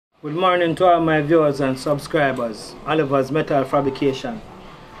Good morning to all my viewers and subscribers. Oliver's Metal Fabrication.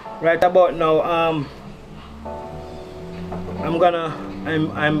 Right about now, I'm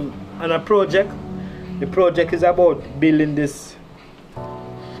on a project. The project is about building this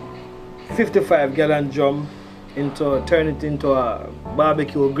 55-gallon drum turn it into a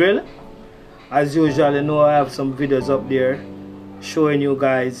barbecue grill. As usual, you know, I have some videos up there showing you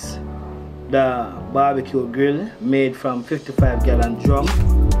guys the barbecue grill made from 55-gallon drum.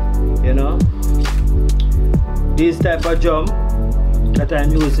 You know, this type of drum that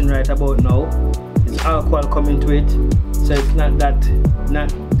I'm using right about now is alcohol coming to it, so it's not that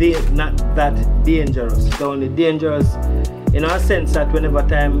dangerous. It's only dangerous in a sense that whenever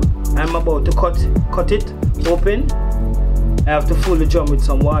time I'm about to cut it open, I have to fill the drum with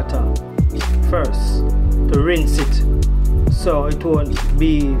some water first to rinse it, so it won't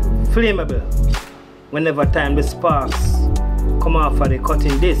be flammable whenever time the sparks come off of the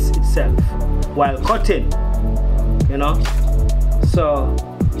cutting disc itself while cutting, you know. So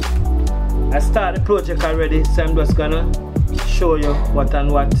I started the project already, so I'm just gonna show you what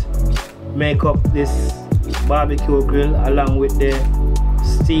and what make up this barbecue grill along with the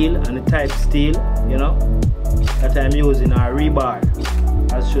steel and the type steel, you know, that I'm using, or rebar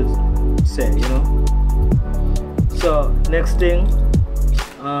I should say, you know. So next thing,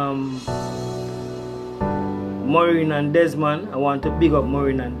 Maureen and Desmond, I want to big up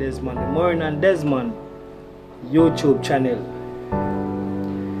Maureen and Desmond. The Maureen and Desmond YouTube channel.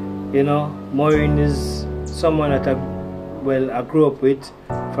 You know, Maureen is someone that I grew up with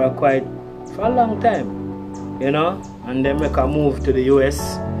for a long time. You know, and they make a move to the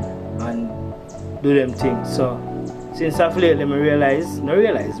US and do them things. So since I've lately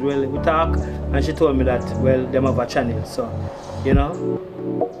well, we talk and she told me that, well, them have a channel. So, you know,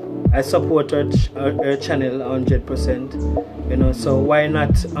 I support her channel 100%, you know, so why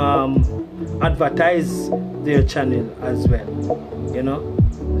not advertise their channel as well, you know.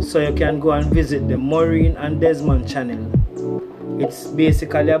 So you can go and visit the Maureen and Desmond channel. It's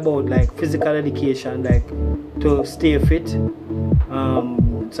basically about like physical education, like to stay fit.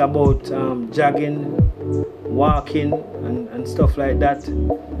 It's about jogging, walking and stuff like that,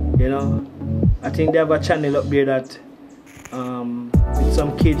 you know. I think they have a channel up there that with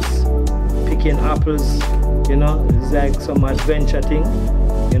some kids picking apples, you know, it's like some adventure thing,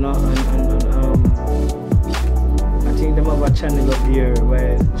 you know, and I think they have a channel up here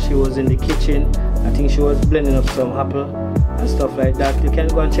where she was in the kitchen. I think she was blending up some apple and stuff like that. You can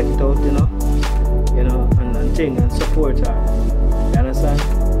go and check it out, you know, and support her. You understand?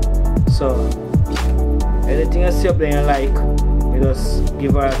 So anything I see up there you like, you just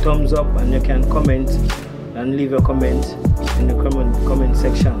give her a thumbs up, and you can comment and leave your comment in the comment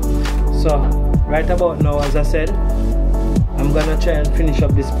section. So right about now, as I said, I'm gonna try and finish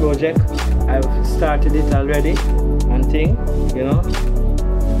up this project. I've started it already and thing, you know,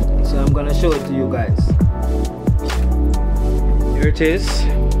 so I'm gonna show it to you guys. Here it is.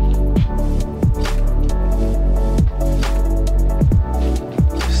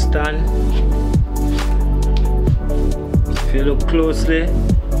 Stand. If you look closely,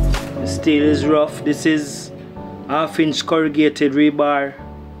 the steel is rough. This is 1/2-inch corrugated rebar,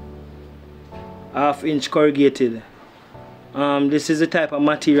 1/2-inch corrugated. This is the type of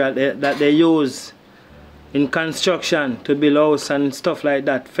material that they use in construction to build house and stuff like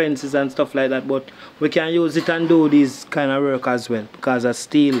that, fences and stuff like that. But we can use it and do this kind of work as well because of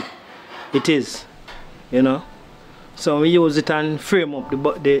steel it is, you know. So we use it and frame up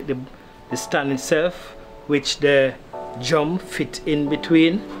the stand itself, which the drum fit in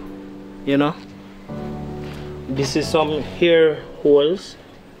between, you know. This is some hair holes,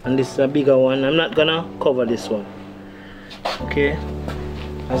 and this is a bigger one. I'm not gonna cover this one. Okay,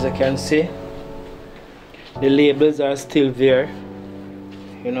 as you can see, the labels are still there,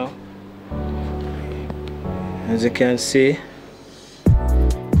 you know. As you can see,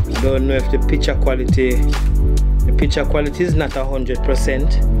 I don't know if the picture quality is not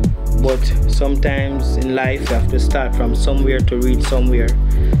 100%, but sometimes in life you have to start from somewhere to reach somewhere,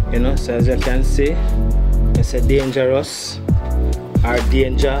 you know. So as you can see, it's a dangerous, or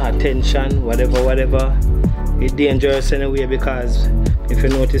danger, attention, whatever. It's dangerous anyway, because if you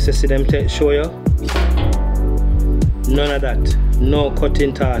notice, you see them show you, none of that, no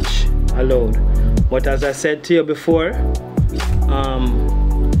cutting touch allowed. But as I said to you before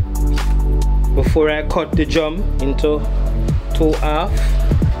I cut the drum into 2 halves,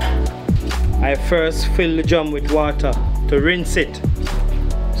 I first fill the drum with water to rinse it,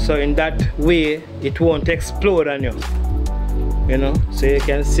 so in that way it won't explode on you, you know. So you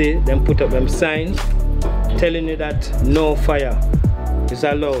can see them put up them sign telling you that no fire, is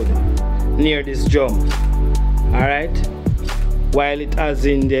allowed near this drum, all right, while it has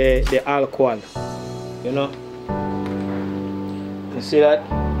in the alcohol, you know. You see that?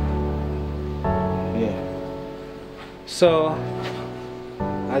 Yeah. So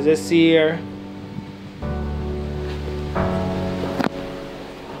as you see here,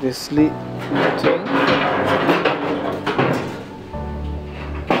 this little thing,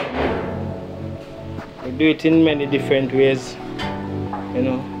 we do it in many different ways, you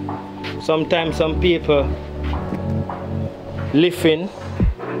know. Sometimes some people lifting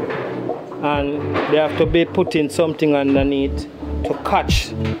and they have to be putting something underneath to catch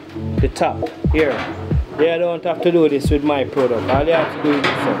the top here. They don't have to do this with my product. All they have to do is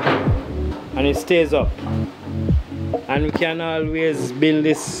this up, and it stays up. And we can always build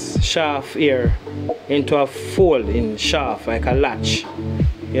this shaft here into a fold in shaft, like a latch,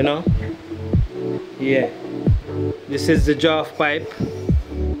 you know. Yeah, this is the draft pipe.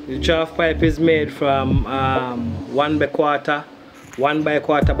 The draft pipe is made from 1 by quarter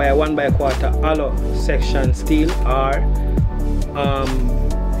by 1 by quarter hollow section steel, or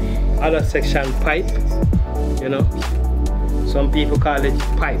hollow section pipe, you know. Some people call it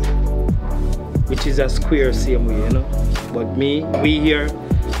pipe, which is a square same way, you know. But we here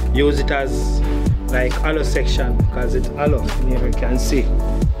use it as like hollow section because it's hollow. Here you can see.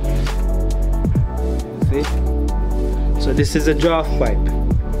 See? So this is a draft pipe.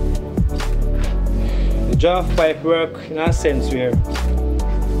 The draft pipe work in a sense where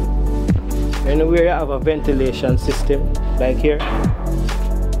anywhere you have a ventilation system, like here,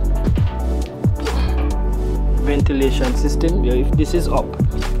 ventilation system, if this is up,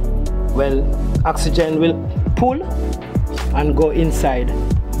 well, oxygen will pull and go inside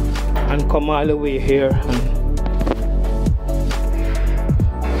and come all the way here and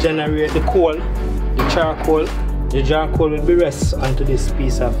generate the coal, the charcoal. The charcoal will be rest onto this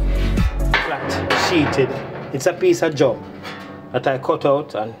piece of flat sheeted. It's a piece of job that I cut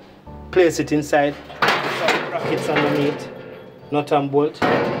out and place it inside. Brackets underneath, nut and bolt.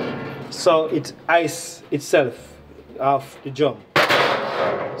 So it ice itself off the drum.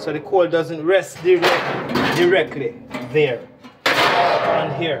 So the coal doesn't rest directly there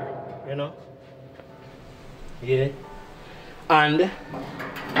and here, you know. Yeah. And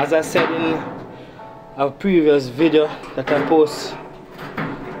as I said in a previous video that I post,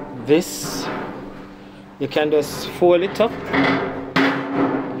 this you can just fold it up,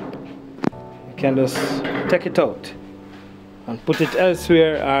 you can just take it out and put it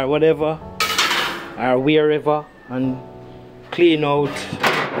elsewhere or whatever or wherever and clean out,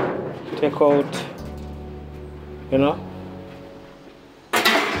 take out, you know.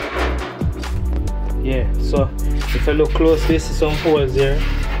 Yeah, so if I look closely, see some holes here.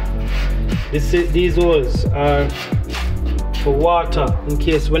 These holes are for water, in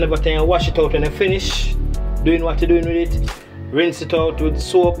case whenever you wash it out when you finish doing what you're doing with it, rinse it out with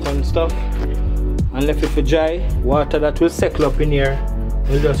soap and stuff and left it for dry. Water that will settle up in here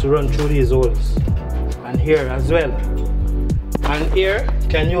will just run through these holes, and here as well. And here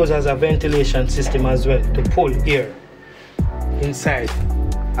can use as a ventilation system as well to pull air inside,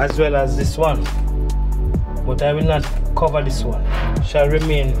 as well as this one. But I will not cover this one, shall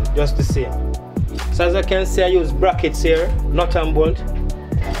remain just the same. So as I can see, I use brackets here, nut and bolt.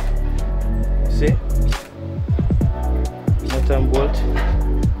 See? Nut and bolt.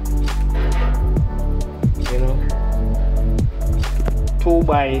 You know, 2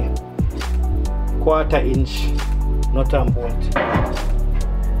 by 1/4 inch nut and bolt.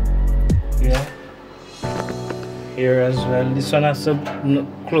 Yeah. Here as well. This one has to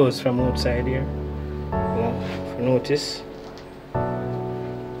close from outside here. If you notice,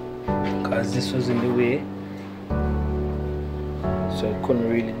 because this was in the way, so I couldn't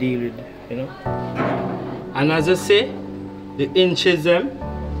really deal with it, you know. And as I say, the inches they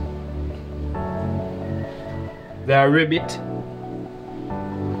are ribbit.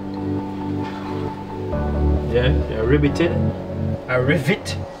 Yeah, they are riveted. A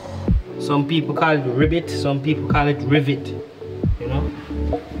rivet. Some people call it ribbit, some people call it rivet, you know.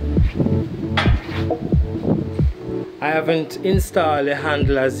 I haven't installed the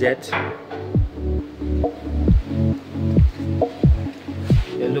handlers yet.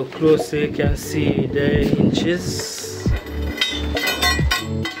 You look closer, you can see the inches.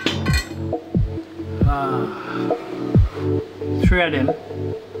 3 of them,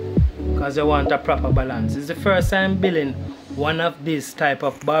 because I want a proper balance. It's the first time building one of these type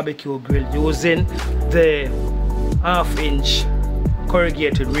of barbecue grill using the 1/2 inch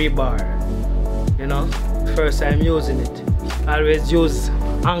corrugated rebar, you know. First time using it. I always use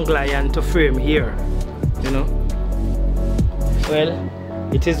angle iron to frame here, you know. Well,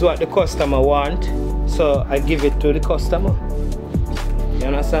 It is what the customer want, so I give it to the customer. You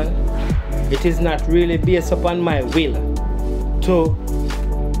understand? It is not really based upon my will to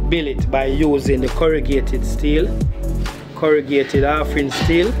build it by using the corrugated steel, corrugated half-inch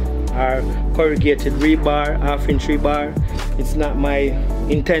steel, or corrugated rebar, half-inch rebar. It's not my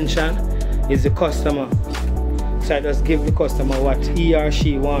intention, it's the customer. So I just give the customer what he or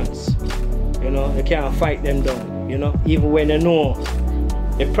she wants. You know, you can't fight them down, you know, even when you know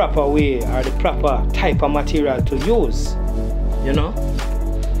the proper way or the proper type of material to use, you know,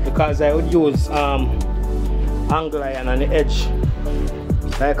 because I would use angle iron on the edge,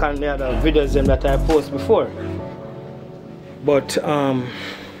 like on the other videos that I post before. But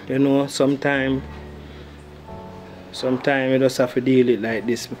you know, sometimes you just have to deal it like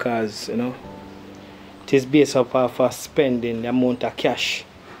this, because you know it is based off of spending the amount of cash,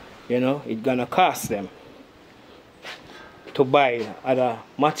 you know, it's gonna cost them to buy other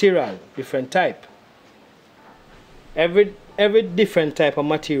material, different type. Every different type of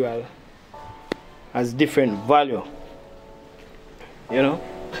material has different value, you know,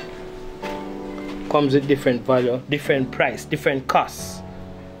 comes with different value, different price, different costs,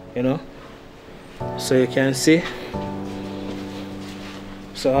 you know. So you can see,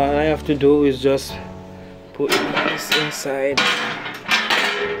 so all I have to do is just put this inside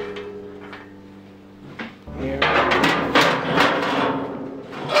here.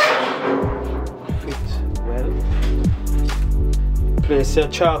 Fit well. Place your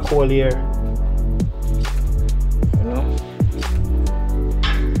charcoal here, you know,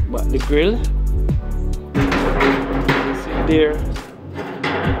 but the grill, sit there,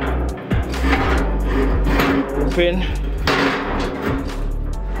 open,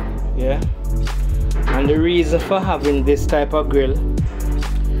 yeah. And the reason for having this type of grill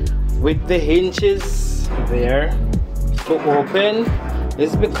with the hinges there to open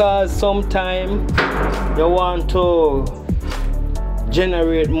is because sometimes you want to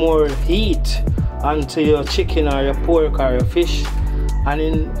generate more heat onto your chicken or your pork or your fish, and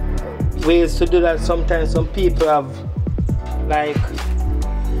in ways to do that, sometimes some people have like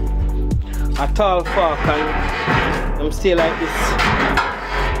a tall fork and them stay like this.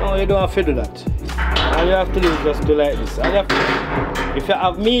 No, you don't have to do that. All you have to do is just do like this. All you have to, if you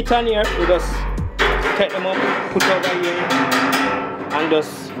have meat on here, you just take them up, put over here, and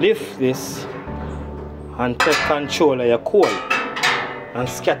just lift this and take control of your coal and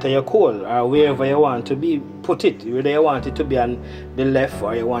scatter your coal, or wherever you want to be, put it. Whether you want it to be on the left,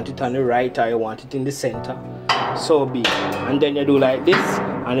 or you want it on the right, or you want it in the center, so be it. And then you do like this,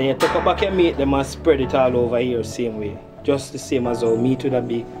 and then you take up back your meat, then and spread it all over here same way, just the same as how meat would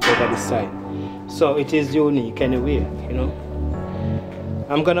be over the side. So it is unique anyway, you know.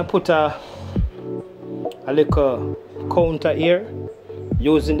 I'm gonna put a little counter here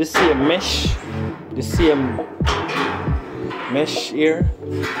using the same mesh, here,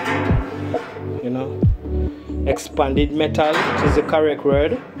 you know, expanded metal, which is the correct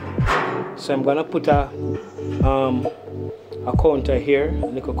word. So I'm gonna put a counter here, a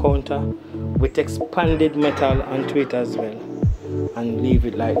little counter with expanded metal onto it as well, and leave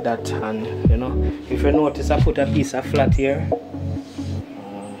it like that. And you know, if you notice, I put a piece of flat here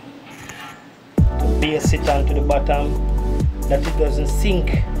to base it onto the bottom, that it doesn't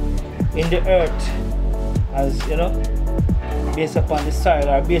sink in the earth, as you know, based upon the soil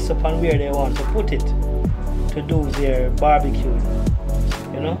or based upon where they want to put it to do their barbecue,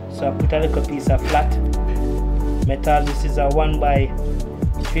 you know. So I put a little piece of flat metal. This is a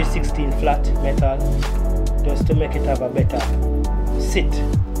 1x316 flat metal, just to make it have a better sit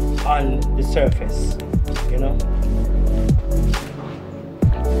on the surface, you know.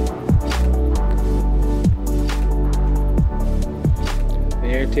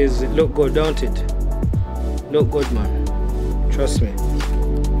 There it is. It look good, don't it? Look good, man. Trust me.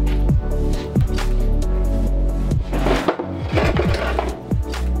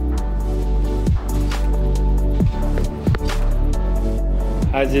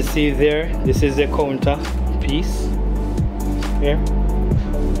 As you see there, this is the counter piece here.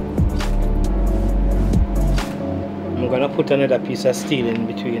 I'm gonna put another piece of steel in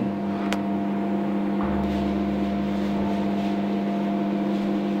between.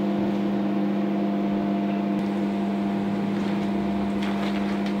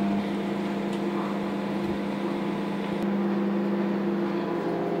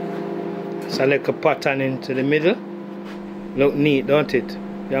 So like a pattern into the middle. Look neat, don't it?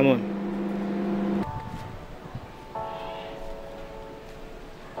 Yeah, man.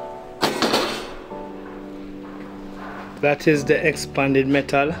 That is the expanded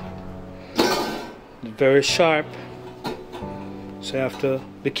metal. Very sharp. So you have to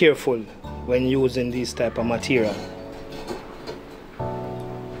be careful when using this type of material.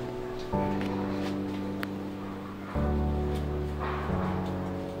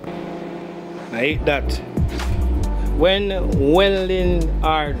 I hate that. When welding,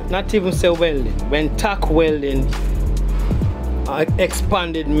 or not even say welding, when tack welding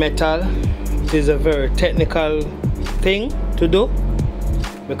expanded metal, it is a very technical thing to do,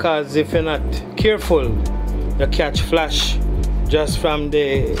 because if you're not careful, you catch flash just from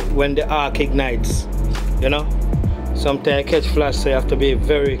when the arc ignites, you know. Sometimes you catch flash, so you have to be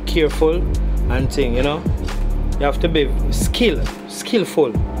very careful and thing, you know. You have to be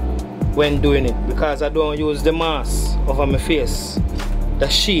skillful when doing it, because I don't use the mask over my face, the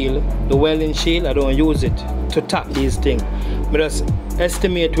shield, the welding shield. I don't use it to tap these things. I just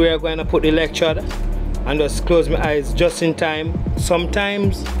estimate where I'm going to put the electrode and just close my eyes just in time.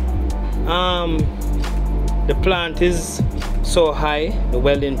 Sometimes the plant is so high, the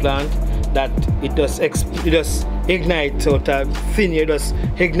welding plant, that it just ignite out of thin. You just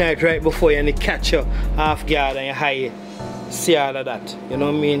ignite right before you, and it catch you half guard and you high. See all of that, you know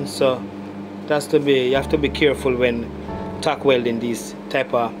what I mean? So you have to be careful when tack welding this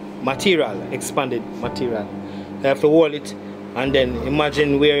type of material, expanded material. You have to hold it, and then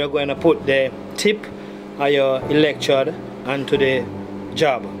imagine where you're going to put the tip of your electrode onto the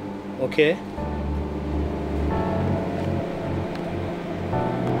job. Okay?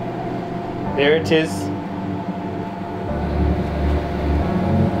 There it is.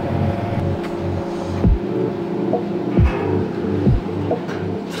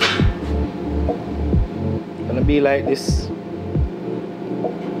 Gonna be like this.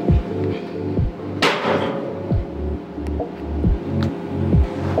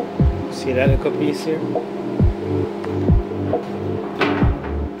 See that little piece here?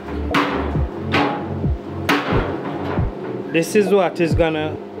 This is what is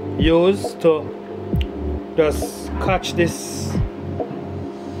gonna use to just catch this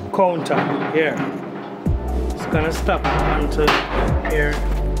counter here. It's gonna stop onto here.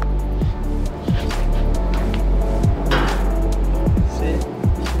 See?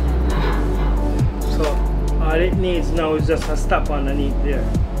 So all it needs now is just a stop underneath there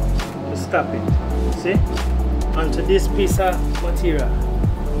to stop it. See? Onto this piece of material.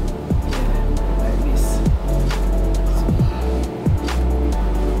 Like this.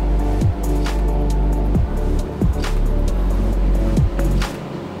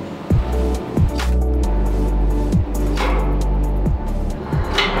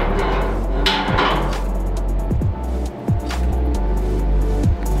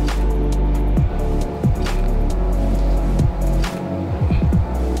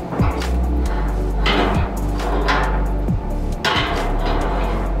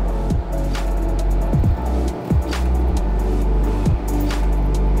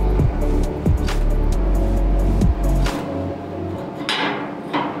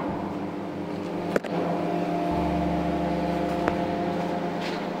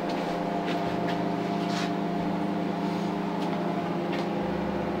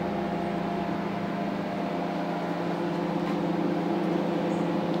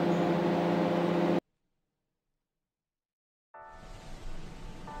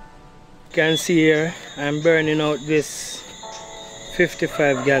 You can see here I'm burning out this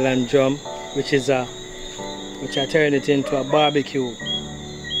 55-gallon drum, which I turned it into a barbecue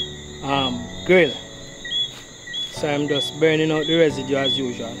grill. So I'm just burning out the residue as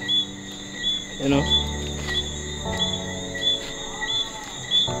usual, you know.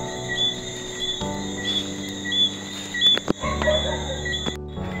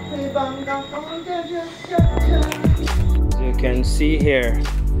 As you can see here,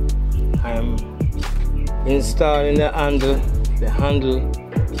 I'm installing the handle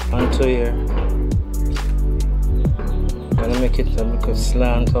onto here. I'm gonna make it a little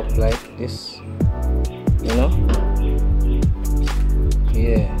slant up like this, you know?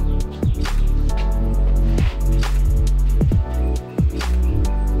 Yeah.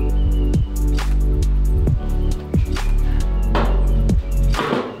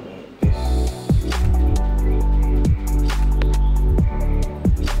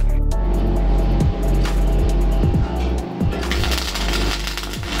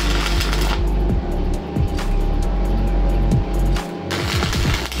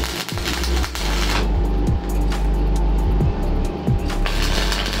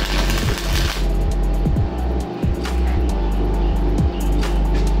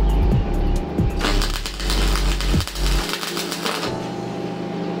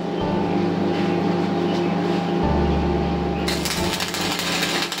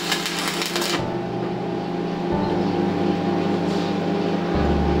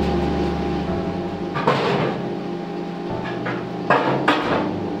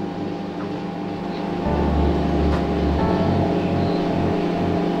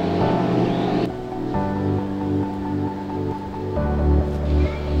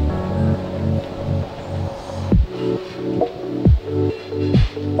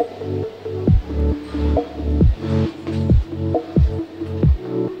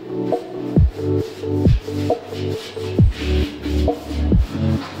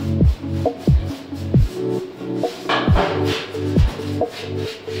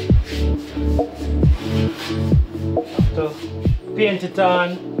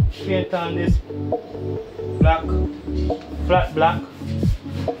 paint on this black, flat black,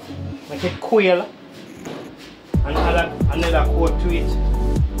 make it coil, and add another coat to it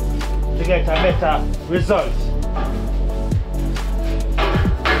to get a better result.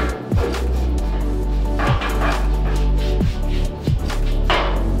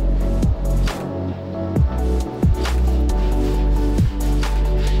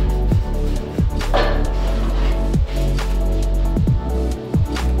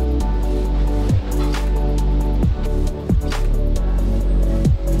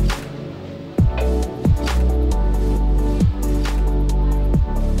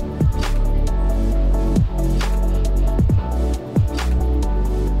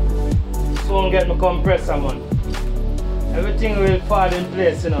 Get my compressor, man. Everything will fall in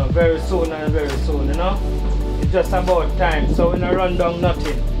place, you know, very soon, you know. It's just about time, so we don't run down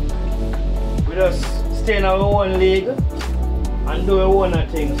nothing. We just stay in our own league and do our own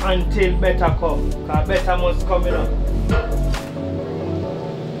thing until better come. Because better must come, you know.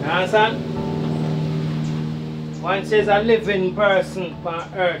 You understand? Once there's a living person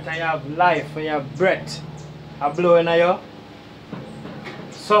on earth and you have life and you have breath blowing at you,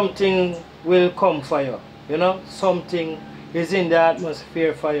 something will come for you, you know, something is in the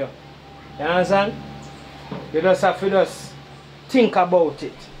atmosphere for you. You understand? You just have to just think about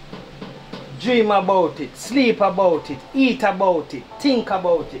it, dream about it, sleep about it, eat about it, think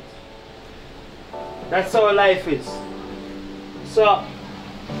about it. That's how life is. So,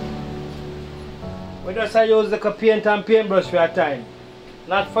 we just use the paint and paintbrush for a time,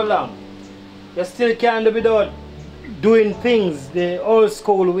 not for long. You still can't do without doing things the old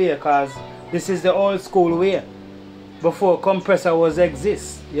school way, because this is the old school way before compressor was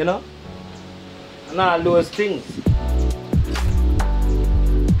exist, you know, and all those things.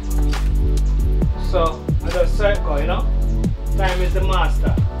 So I just circle, you know, time is the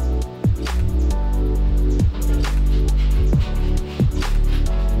master.